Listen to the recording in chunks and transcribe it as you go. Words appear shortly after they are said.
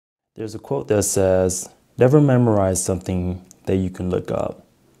There's a quote that says, "Never memorize something that you can look up."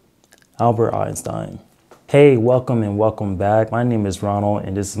 Albert Einstein. Hey, welcome and welcome back. My name is Ronald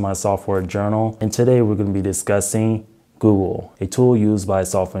and this is my software journal. And today we're going to be discussing Google, a tool used by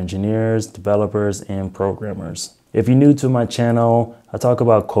software engineers, developers, and programmers. If you're new to my channel, I talk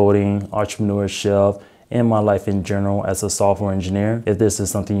about coding, entrepreneurship, and my life in general as a software engineer. If this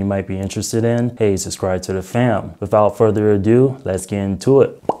is something you might be interested in, hey, subscribe to the fam. Without further ado, let's get into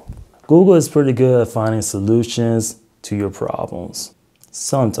it. Google is pretty good at finding solutions to your problems.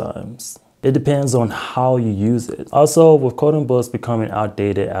 Sometimes. It depends on how you use it. Also, with coding books becoming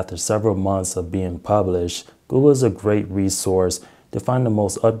outdated after several months of being published, Google is a great resource to find the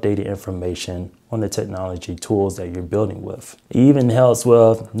most updated information on the technology tools that you're building with. It even helps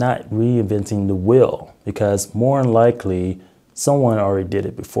with not reinventing the wheel because more than likely, someone already did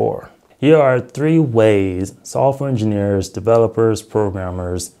it before. Here are 3 ways software engineers, developers,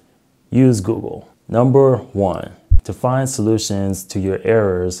 programmers use Google. Number 1, to find solutions to your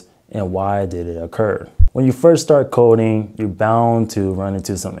errors and why did it occur. When you first start coding, you're bound to run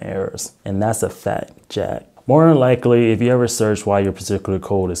into some errors, and that's a fact, Jack. More than likely, if you ever search why your particular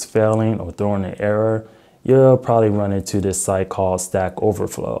code is failing or throwing an error, you'll probably run into this site called Stack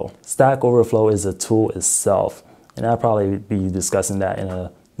Overflow. Stack Overflow is a tool itself, and I'll probably be discussing that in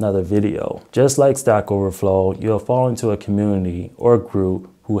another video. Just like Stack Overflow, you'll fall into a community or group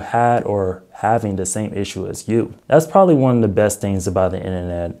who had or having the same issue as you. That's probably one of the best things about the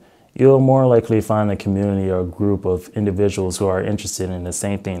internet. You'll more likely find a community or a group of individuals who are interested in the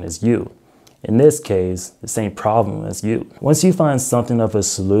same thing as you. In this case, the same problem as you. Once you find something of a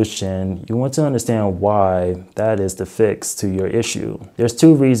solution, you want to understand why that is the fix to your issue. There's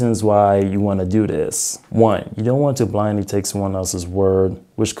 2 reasons why you want to do this. 1, you don't want to blindly take someone else's word,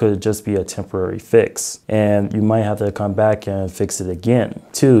 which could just be a temporary fix, and you might have to come back and fix it again.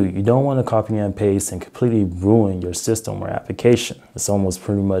 2, you don't want to copy and paste and completely ruin your system or application. It's almost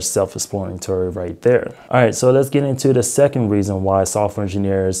pretty much self-explanatory right there. All right, so let's get into the second reason why software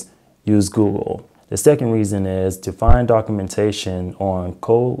engineers use Google. The second reason is to find documentation on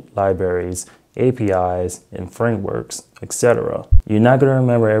code libraries, APIs, and frameworks, etc. You're not going to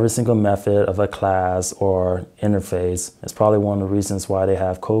remember every single method of a class or interface. That's probably one of the reasons why they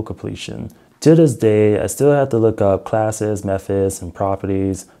have code completion. To this day, I still have to look up classes, methods, and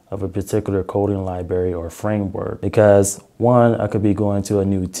properties of a particular coding library or framework because 1, I could be going to a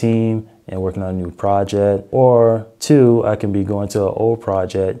new team and working on a new project, or 2, I can be going to an old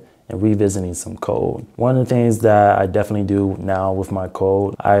project and revisiting some code. One of the things that I definitely do now with my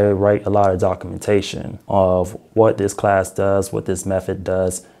code, I write a lot of documentation of what this class does, what this method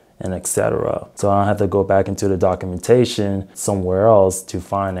does, and etc. So I don't have to go back into the documentation somewhere else to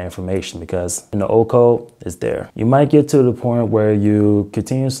find the information because in the old code, it's there. You might get to the point where you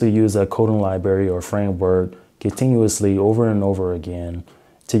continuously use a coding library or framework continuously over and over again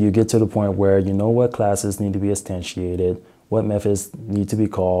till you get to the point where you know what classes need to be instantiated, what methods need to be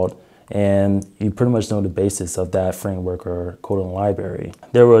called, and you pretty much know the basis of that framework or coding library.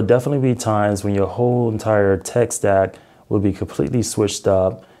 There will definitely be times when your whole entire tech stack will be completely switched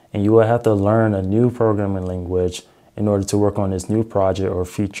up and you will have to learn a new programming language in order to work on this new project or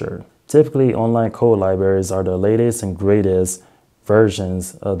feature. Typically, online code libraries are the latest and greatest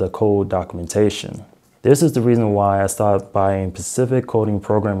versions of the code documentation. This is the reason why I stopped buying specific coding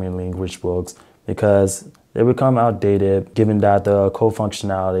programming language books because they become outdated given that the code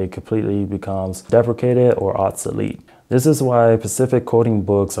functionality completely becomes deprecated or obsolete. This is why specific coding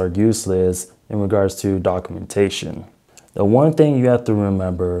books are useless in regards to documentation. The one thing you have to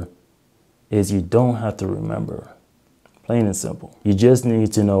remember is you don't have to remember. Plain and simple. You just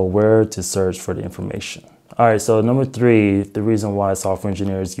need to know where to search for the information. All right, so number 3, the reason why software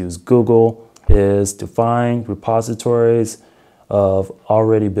engineers use Google is to find repositories of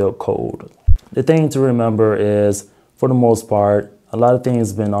already built code. The thing to remember is, for the most part, a lot of things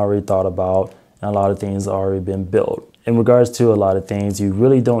have been already thought about and a lot of things have already been built. In regards to a lot of things, you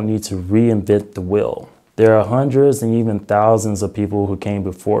really don't need to reinvent the wheel. There are hundreds and even thousands of people who came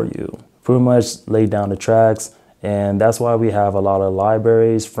before you, pretty much laid down the tracks, and that's why we have a lot of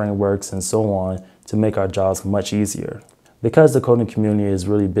libraries, frameworks, and so on to make our jobs much easier. Because the coding community is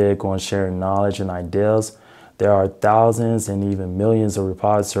really big on sharing knowledge and ideas, there are thousands and even millions of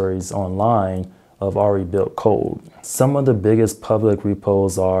repositories online of already built code. Some of the biggest public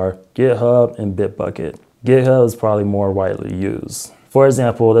repos are GitHub and Bitbucket. GitHub is probably more widely used. For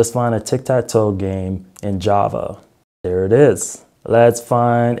example, let's find a tic-tac-toe game in Java. There it is. Let's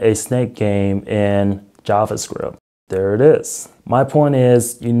find a snake game in JavaScript. There it is. My point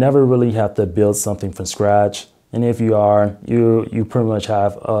is, you never really have to build something from scratch And if you are, you pretty much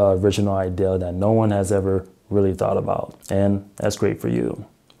have an original idea that no one has ever really thought about. And that's great for you.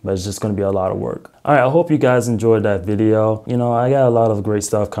 But it's just going to be a lot of work. All right, I hope you guys enjoyed that video. You know, I got a lot of great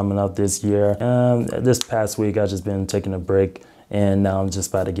stuff coming up this year. This past week, I've just been taking a break, and now I'm just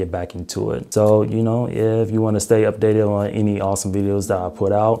about to get back into it. So, you know, if you want to stay updated on any awesome videos that I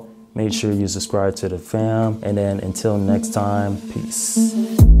put out, make sure you subscribe to the fam. And then until next time,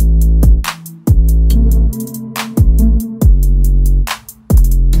 peace.